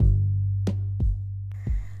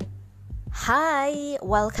Hai,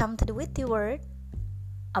 welcome to the Witty Word,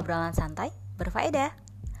 obrolan santai berfaedah.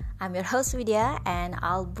 I'm your host Widya, and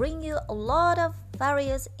I'll bring you a lot of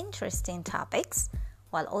various interesting topics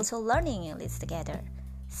while also learning English together.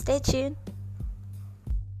 Stay tuned.